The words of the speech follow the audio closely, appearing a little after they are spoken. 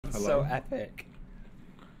That's Hello? so epic.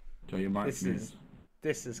 Joe, your mic's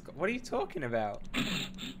This is. What are you talking about?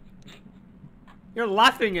 You're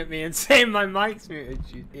laughing at me and saying my mic's muted,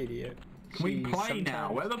 you idiot. Can we Jeez, play sometimes.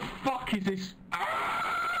 now? Where the fuck is this?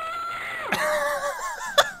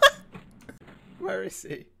 Where is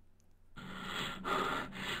he?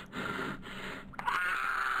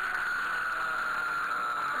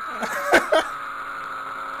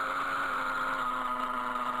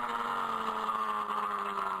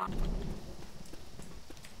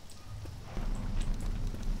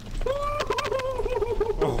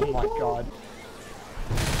 Oh my god.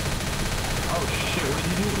 Oh shit, what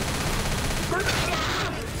did you do?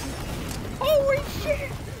 Holy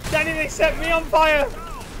shit! Danny, they set me on fire!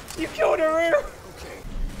 You killed Aru!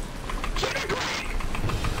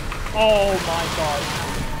 Oh my god.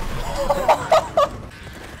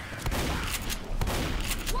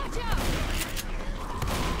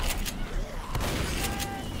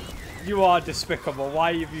 You are despicable.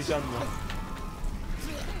 Why have you done this?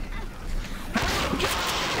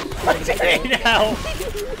 I need help!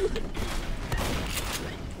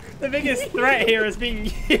 The biggest threat here is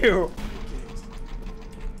being you!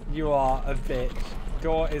 You are a bitch.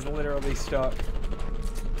 Door is literally stuck.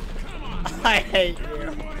 I hate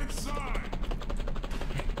you.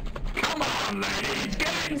 Come on, ladies,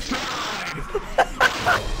 get inside!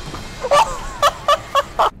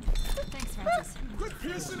 Thanks, Francis. Quit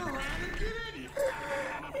pissing around and get in here.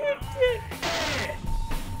 You dick.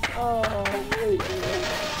 Oh, I hate you.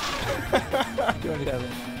 Here you go.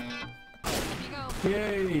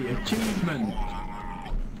 Yay, achievement!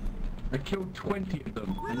 I killed 20 of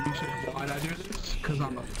them, and you said, why'd I do this? Because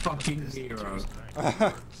I'm a fucking hero.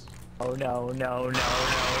 Oh no, no, no,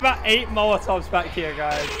 no. About 8 Molotovs back here,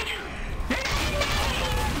 guys.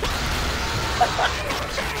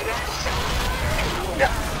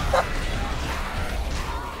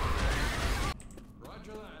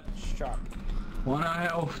 Roger that. Sharp. 1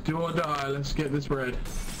 health, do or die, let's get this red.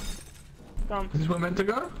 Come. Is this where we're meant to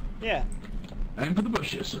go? Yeah. Aim for the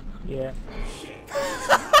bushes. Yeah.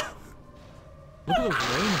 Look at those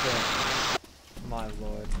range there. My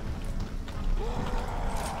lord.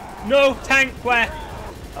 No! Tank! Where?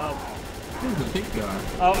 Oh. Who's the big guy?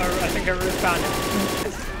 Oh, I think I really found it.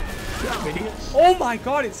 Yeah, idiots. Oh my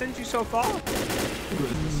god, it sent you so far.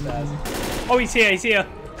 Stairs. Oh, he's here, he's here.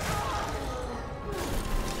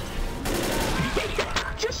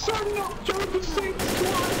 Just so not Joe the same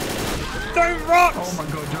twice. Don't rocks! Oh my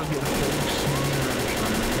god, Joe's getting a whole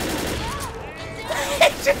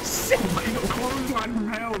It just Oh my god, clothesline from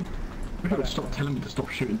hell. You gotta stop telling me to stop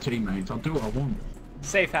shooting teammates. I'll do what I want.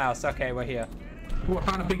 Safe house. Okay, we're here. Oh, I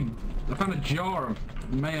found a jar of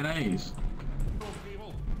mayonnaise.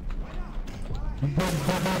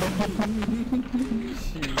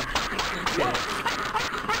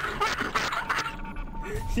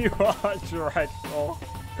 You are dreadful.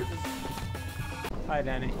 Hi,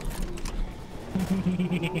 Danny.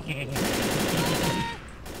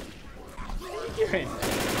 What are you doing?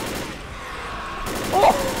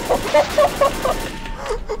 Oh!